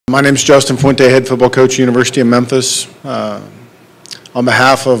My name is Justin Fuente, head football coach, University of Memphis. On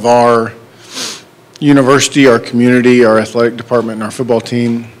behalf of our university, our community, our athletic department, and our football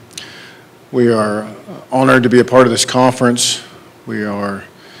team, we are honored to be a part of this conference. We are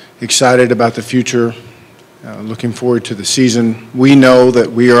excited about the future, looking forward to the season. We know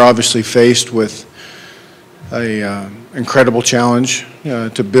that we are obviously faced with an incredible challenge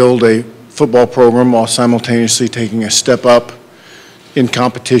to build a football program while simultaneously taking a step up in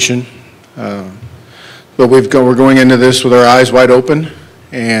competition. But we're going into this with our eyes wide open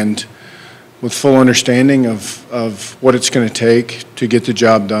and with full understanding of what it's going to take to get the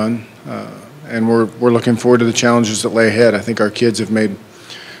job done. And we're looking forward to the challenges that lay ahead. I think our kids have made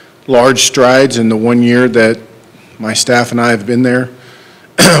large strides in the 1 year that my staff and I have been there.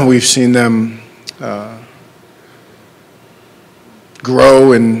 We've seen them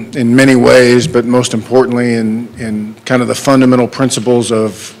grow in many ways, but most importantly in kind of the fundamental principles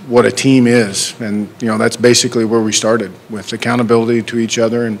of what a team is. And, you know, that's basically where we started, with accountability to each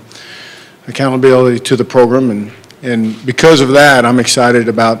other and accountability to the program. And because of that, I'm excited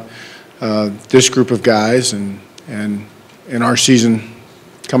about this group of guys and our season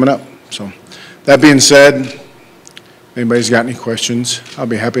coming up. So that being said, if anybody's got any questions, I'll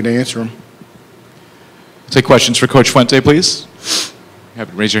be happy to answer them. Take questions for Coach Fuente, please.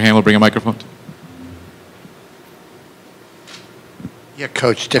 Raise your hand, we'll bring a microphone. Yeah,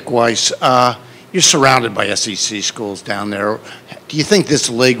 Coach Dick Weiss, you're surrounded by SEC schools down there. Do you think this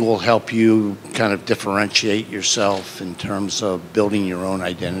league will help you kind of differentiate yourself in terms of building your own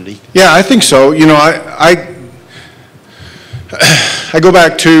identity? Yeah, I think so. You know, I go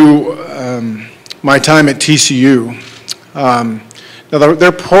back to my time at TCU. Now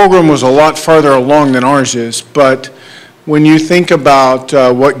their program was a lot farther along than ours is, but when you think about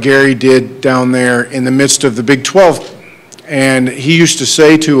what Gary did down there in the midst of the Big 12, and he used to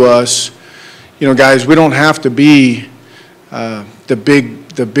say to us, you know, guys, we don't have to be the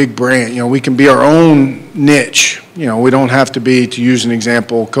big brand. You know, we can be our own niche. You know, we don't have to be, to use an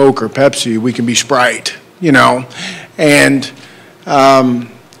example, Coke or Pepsi. We can be Sprite. You know, and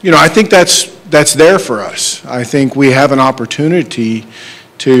you know, I think that's there for us. I think we have an opportunity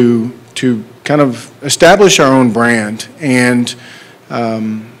to kind of establish our own brand and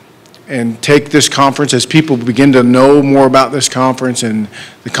take this conference, as people begin to know more about this conference and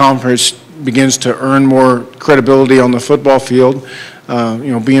the conference begins to earn more credibility on the football field,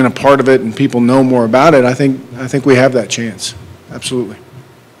 you know, being a part of it and people know more about it, I think we have that chance. Absolutely.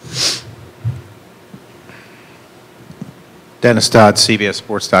 Dennis Dodd,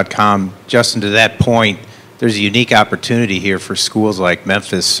 CBSSports.com. Justin, to that point, there's a unique opportunity here for schools like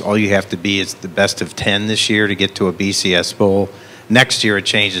Memphis. All you have to be is the best of 10 this year to get to a BCS Bowl. Next year it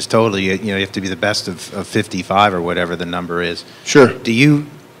changes totally. You know, you have to be the best of 55 or whatever the number is. Sure. Do you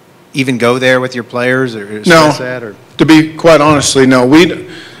even go there with your players or no, that? Or? To be quite honestly, no.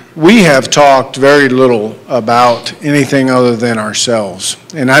 We have talked very little about anything other than ourselves.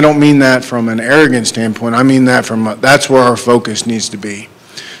 And I don't mean that from an arrogant standpoint. I mean that from that's where our focus needs to be.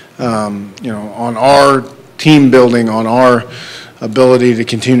 You know, on our team building, on our ability to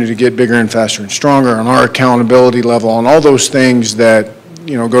continue to get bigger and faster and stronger, on our accountability level, on all those things that,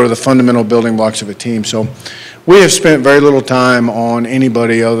 you know, go to the fundamental building blocks of a team. So we have spent very little time on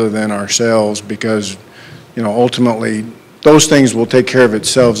anybody other than ourselves because, you know, ultimately those things will take care of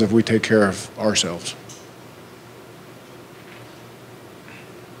itself if we take care of ourselves.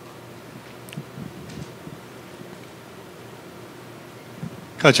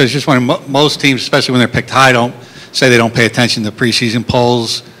 Coach, I was just wondering, most teams, especially when they're picked high, don't say they don't pay attention to preseason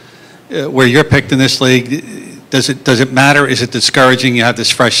polls. Where you're picked in this league, does it matter? Is it discouraging? You have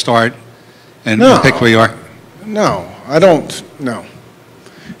this fresh start and pick where you are? No, I don't. No,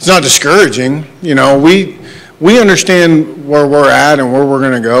 it's not discouraging. You know, we understand where we're at and where we're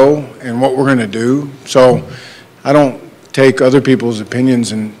going to go and what we're going to do. So I don't take other people's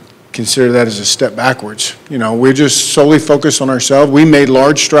opinions and consider that as a step backwards. You know, we're just solely focused on ourselves. We made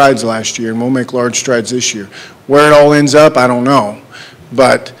large strides last year, and we'll make large strides this year. Where it all ends up, I don't know.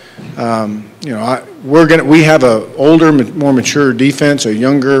 But you know, we have a older, more mature defense, a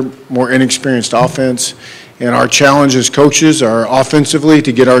younger, more inexperienced offense, and our challenge as coaches are offensively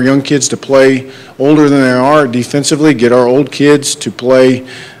to get our young kids to play older than they are, defensively get our old kids to play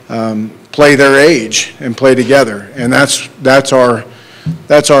their age and play together, and that's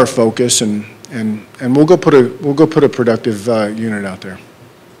our focus, and we'll go put a productive unit out there.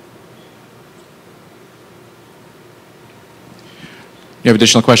 You have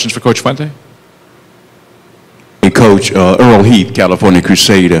additional questions for Coach Fuente? Hey, Coach. coach, Earl Heath, California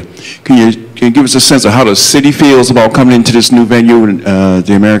Crusader. Can you give us a sense of how the city feels about coming into this new venue,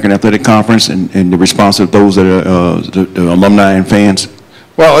 the American Athletic Conference, and the response of those that are the alumni and fans?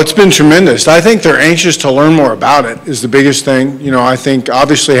 Well, it's been tremendous. I think they're anxious to learn more about it is the biggest thing. You know, I think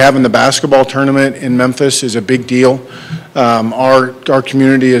obviously having the basketball tournament in Memphis is a big deal. Our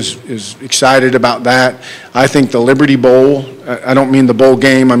community is excited about that. I think the Liberty Bowl, I don't mean the bowl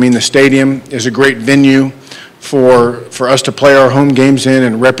game, I mean the stadium, is a great venue for us to play our home games in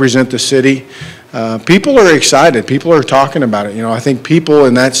and represent the city. People are excited. People are talking about it. You know, I think people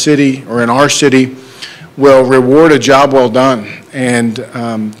in that city or in our city will reward a job well done, and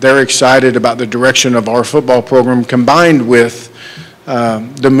they're excited about the direction of our football program combined with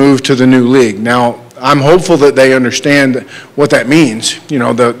the move to the new league. Now, I'm hopeful that they understand what that means, you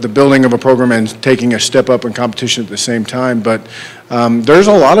know, the building of a program and taking a step up in competition at the same time. But there's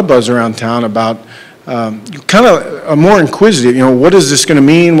a lot of buzz around town about kind of a more inquisitive, you know, what is this going to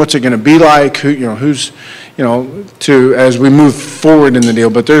mean? What's it going to be like? Who, you know, who's, you know, to as we move forward in the deal.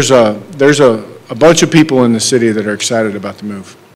 But there's a bunch of people in the city that are excited about the move.